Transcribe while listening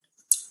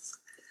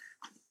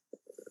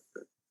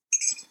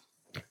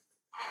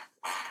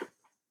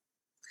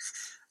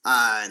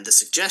And the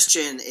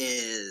suggestion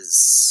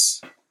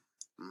is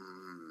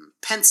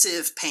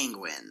pensive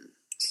penguin.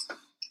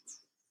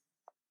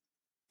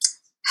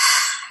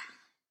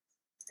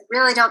 I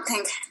really don't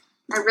think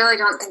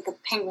the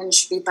penguins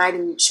should be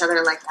biting each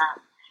other like that.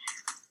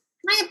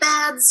 Am I a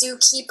bad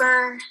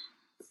zookeeper?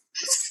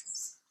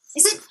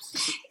 Is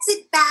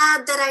it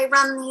bad that I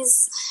run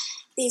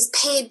these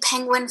paid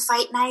penguin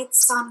fight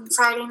nights on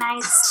Friday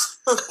nights?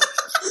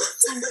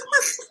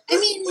 I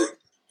mean,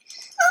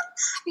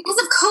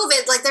 because of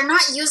COVID, like, they're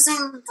not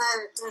using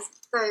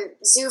the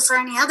zoo for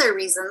any other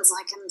reasons.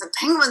 Like, and the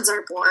penguins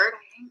are bored,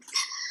 I think.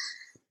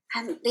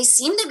 And they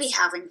seem to be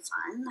having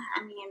fun.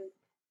 I mean,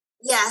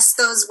 yes,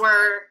 those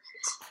were,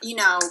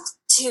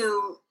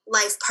 two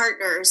life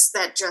partners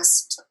that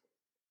just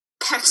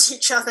pecked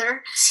each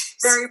other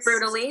very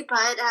brutally,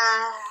 but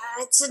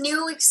it's a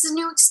new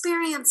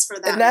experience for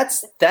them. And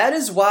that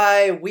is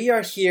why we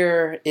are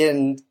here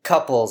in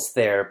couples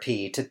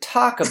therapy, to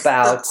talk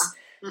about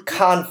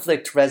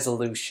conflict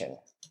resolution.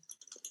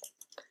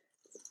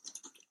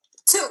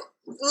 So,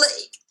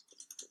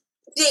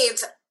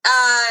 Dave,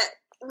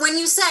 when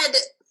you said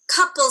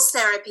couples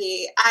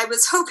therapy, I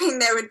was hoping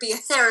there would be a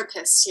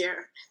therapist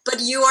here, but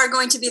you are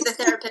going to be the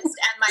therapist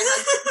and my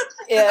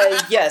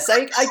husband. Yes,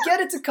 I get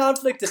it's a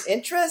conflict of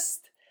interest,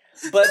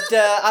 but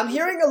I'm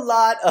hearing a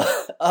lot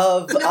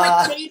of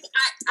Dave,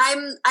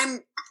 I'm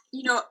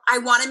I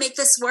want to make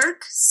this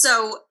work,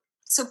 so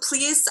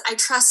please, I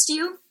trust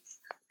you.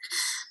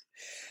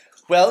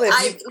 Well,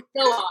 if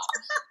you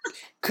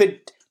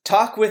could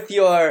talk with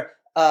your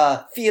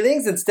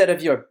feelings instead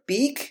of your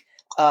beak,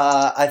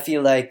 I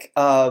feel like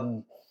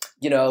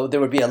there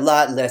would be a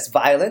lot less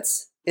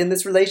violence in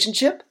this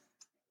relationship.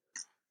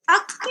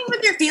 Talking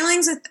with your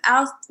feelings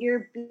without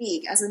your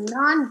beak as a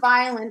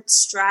non-violent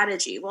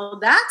strategy. Well,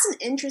 that's an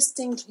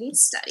interesting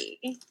case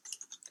study.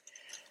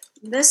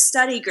 This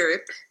study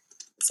group,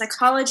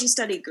 psychology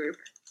study group,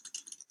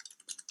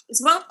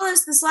 as well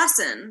as this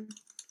lesson,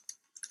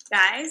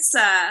 guys,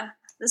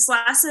 this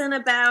lesson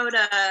about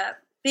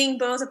being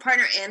both a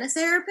partner and a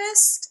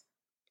therapist.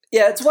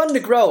 Yeah, it's one to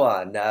grow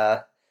on.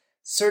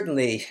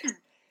 Certainly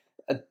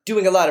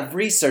doing a lot of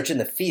research in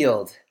the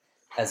field,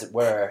 as it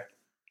were.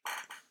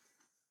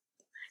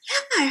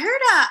 Yeah,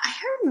 I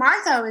heard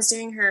Martha was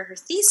doing her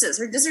thesis,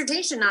 her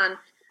dissertation on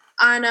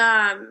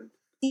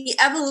the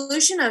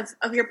evolution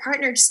of your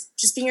partner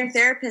just being your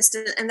therapist,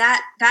 and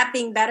that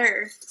being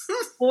better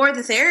for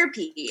the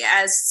therapy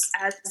as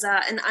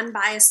an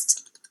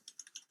unbiased,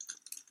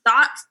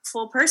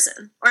 thoughtful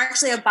person, or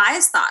actually a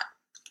biased thought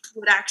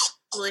would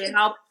actually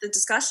help the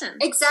discussion.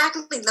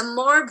 Exactly. The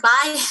more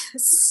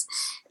bias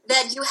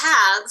that you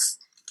have,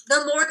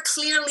 the more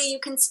clearly you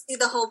can see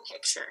the whole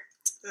picture.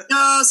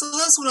 Yeah, so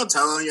that's what I'm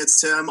telling you,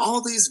 Tim.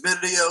 All these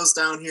videos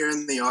down here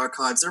in the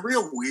archives, they're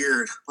real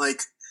weird.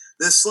 Like,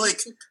 this,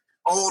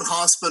 old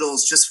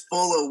hospitals just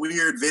full of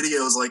weird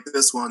videos like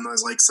this one.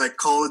 There's,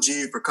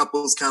 psychology for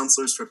couples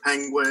counselors for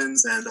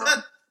penguins, and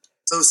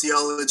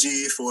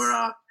sociology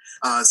for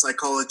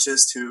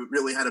psychologists who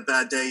really had a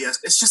bad day. Yes,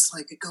 it's just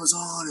it goes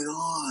on and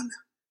on.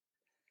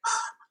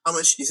 How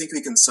much do you think we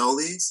can sell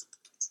these?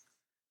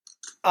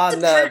 On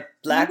the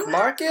black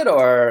market,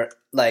 or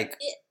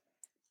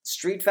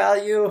street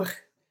value?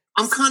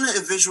 I'm kind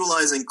of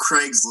visualizing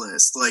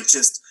Craigslist,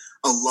 just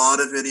a lot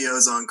of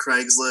videos on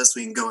Craigslist.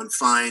 We can go and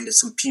find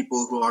some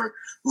people who are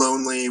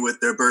lonely with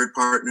their bird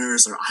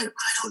partners, or I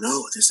don't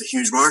know. There's a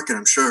huge market,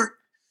 I'm sure.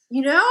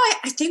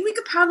 I think we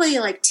could probably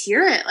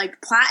tier it.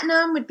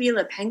 Platinum would be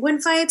the penguin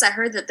fights. I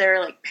heard that there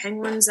are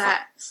penguins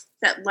that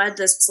led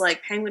this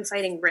penguin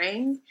fighting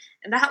ring,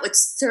 and that would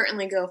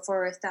certainly go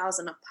for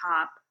 $1,000 a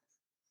pop.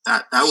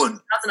 That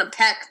one. 1,000 a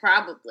peck,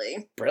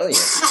 probably. Brilliant.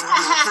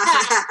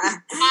 I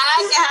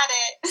got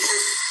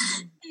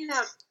it.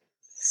 Yeah.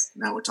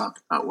 Now we're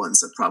talking about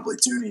ones that probably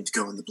do need to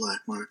go in the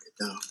black market,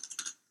 though.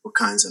 What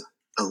kinds of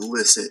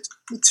illicit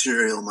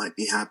material might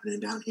be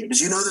happening down here? Did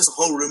you know there's a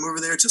whole room over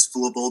there just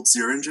full of old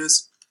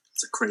syringes?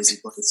 It's a crazy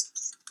place.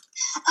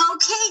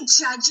 Okay,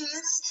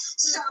 judges,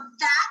 so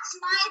that's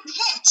my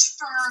pitch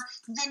for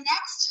the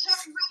next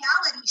hit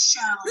reality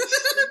show.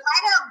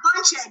 Let a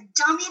bunch of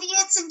dumb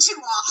idiots into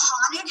a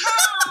haunted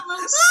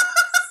house.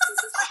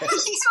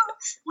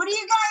 What do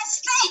you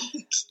guys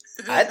think?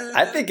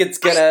 I think it's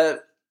gonna...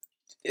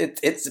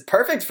 It's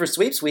perfect for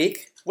Sweeps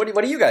Week. What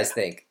do you guys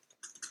think?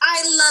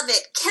 I love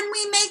it. Can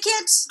we make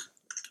it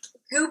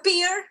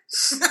goopier?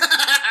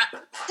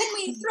 Can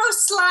we throw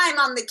slime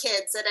on the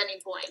kids at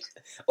any point?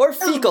 Or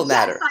fecal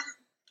matter. Yes,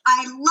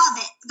 I love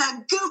it.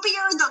 The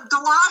goopier, the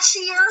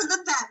glossier, the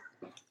better.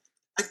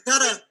 I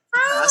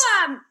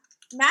gotta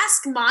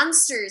mask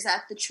monsters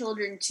at the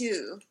children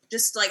too.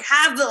 Just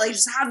have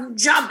them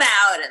jump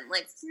out and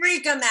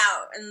freak them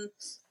out. And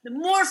the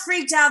more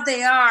freaked out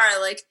they are,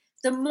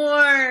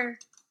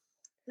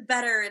 the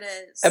better it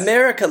is.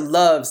 America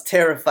loves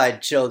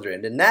terrified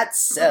children, and that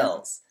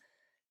sells.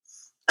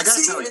 I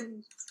gotta tell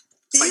you,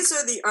 these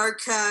are the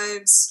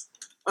archives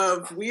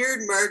of weird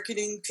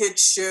marketing pitch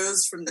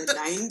shows from the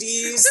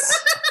 90s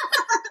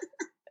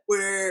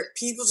where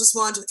people just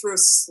want to throw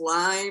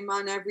slime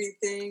on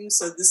everything.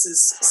 So this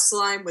is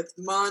slime with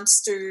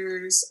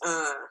monsters,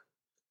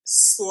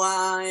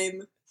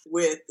 slime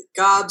with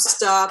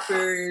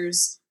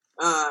gobstoppers,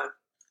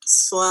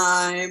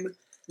 slime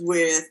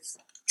with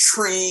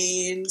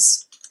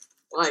trains.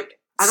 Like,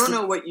 I don't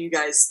know what you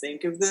guys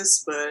think of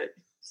this, but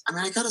I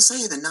mean, I gotta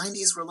say, the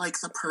 90s were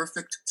like the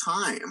perfect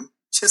time.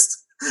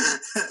 Just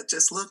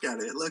look at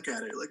it. Look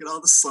at it. Look at all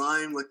the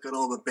slime. Look at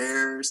all the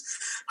bears.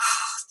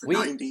 The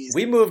 90s.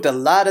 We moved a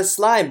lot of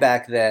slime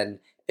back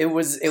then. It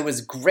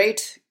was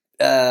great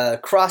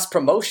cross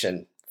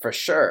promotion for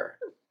sure.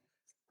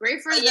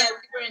 Great for we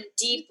were in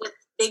deep with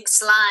big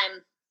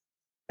slime.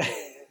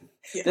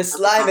 The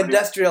slime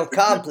industrial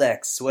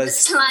complex The was.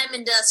 slime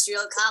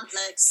industrial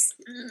complex.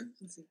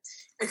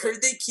 I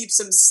heard they keep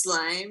some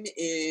slime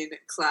in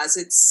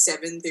closet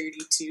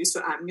 732,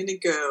 so I'm gonna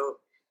go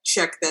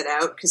check that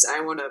out because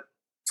I want to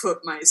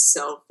put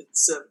myself in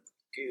some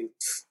goop.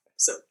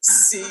 So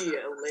see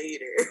you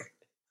later.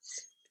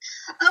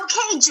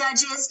 Okay,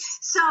 judges.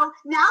 So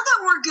now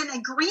that we're going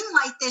to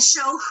greenlight this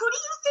show, who do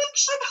you think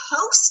should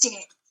host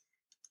it?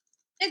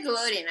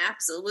 Nickelodeon,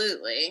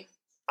 absolutely.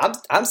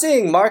 I'm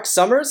seeing Marc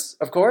Summers,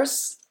 of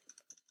course,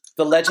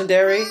 the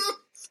legendary.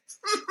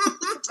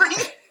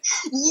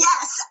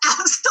 Yes,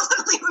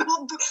 absolutely.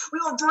 We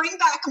will bring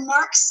back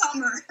Marc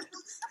Summers.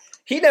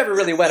 He never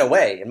really went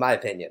away, in my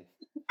opinion.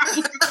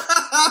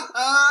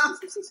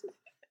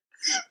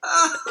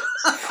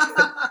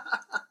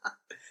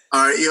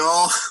 All right,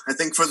 y'all. I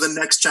think for the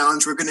next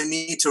challenge, we're going to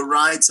need to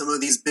ride some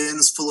of these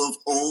bins full of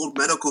old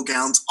medical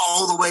gowns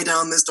all the way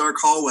down this dark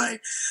hallway.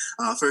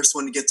 First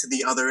one to get to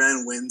the other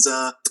end wins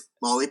a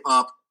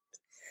lollipop.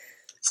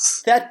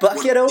 That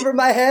bucket over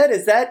my head,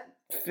 is that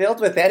filled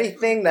with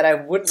anything that I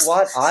wouldn't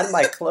want on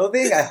my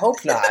clothing? I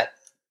hope not.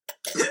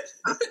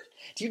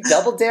 Do you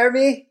double dare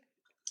me?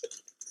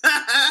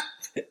 I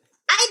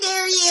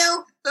dare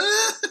you.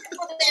 I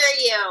dare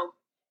you.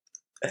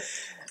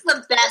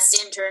 The best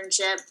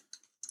internship.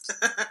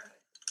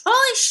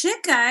 Holy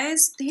shit,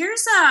 guys!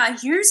 Here's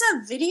a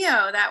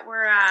video that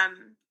we're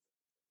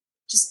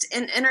just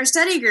in our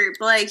study group.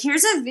 Like,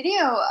 here's a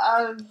video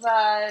of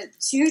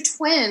two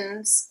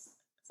twins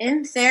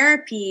in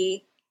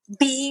therapy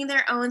being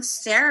their own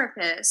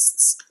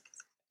therapists.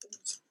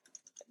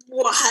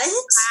 What?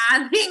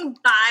 Having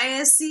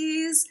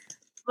biases,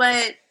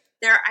 but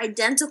they're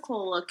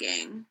identical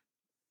looking.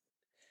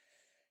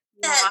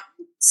 That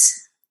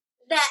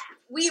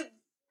we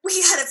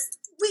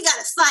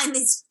gotta find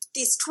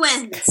these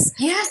twins.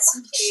 Yes,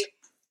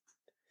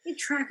 we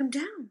track them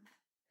down.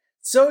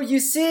 So you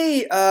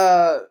see,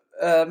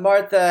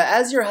 Martha,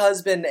 as your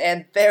husband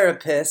and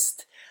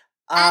therapist,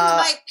 And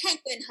my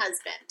penguin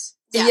husband.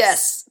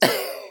 yes,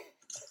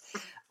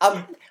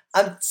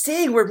 I'm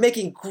seeing we're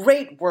making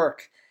great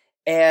work,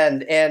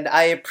 and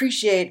I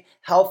appreciate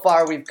how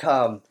far we've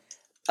come.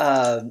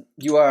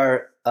 You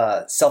are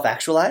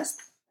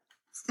self-actualized.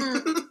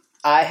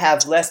 I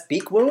have less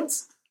beak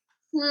wounds.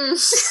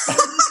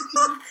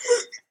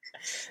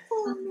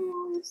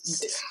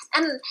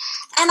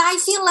 And I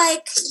feel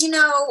like,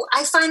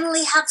 I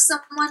finally have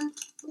someone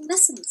who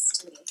listens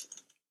to me.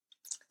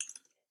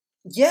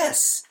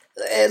 Yes,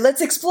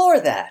 let's explore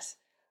that.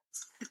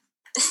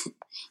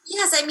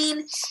 Yes, I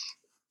mean,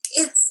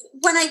 it's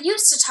when I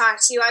used to talk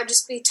to you, I'd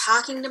just be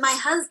talking to my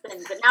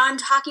husband, but now I'm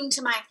talking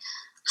to my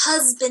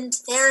husband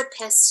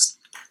therapist.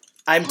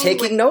 I'm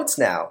taking notes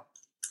now.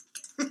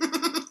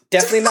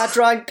 Definitely not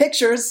drawing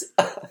pictures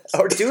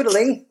or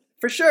doodling,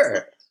 for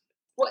sure.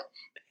 What?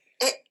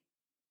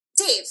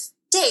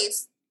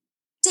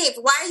 Dave,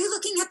 why are you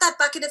looking at that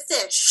bucket of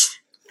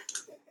fish?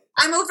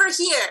 I'm over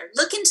here.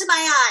 Look into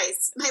my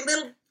eyes, my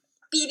little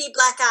beady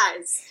black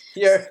eyes.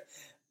 Your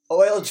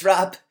oil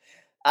drop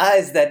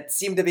eyes that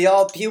seem to be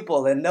all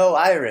pupil and no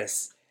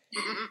iris.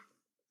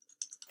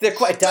 They're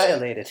quite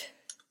dilated.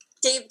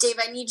 Dave,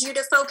 I need you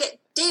to focus.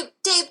 Dave,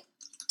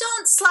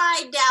 don't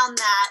slide down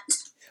that.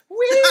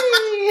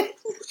 Whee!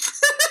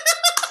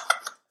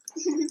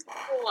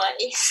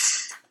 Boy.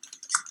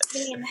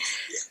 Man,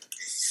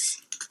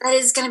 that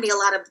is going to be a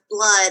lot of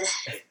blood.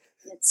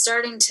 It's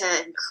starting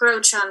to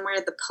encroach on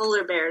where the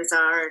polar bears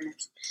are.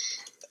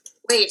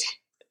 Wait,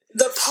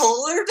 the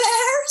polar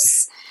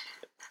bears?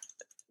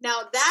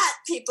 Now that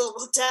people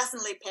will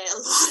definitely pay a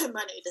lot of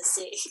money to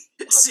see.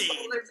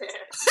 Polar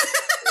bears.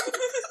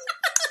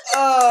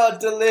 Oh,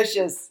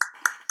 delicious.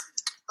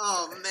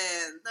 Oh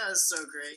man, that was so great.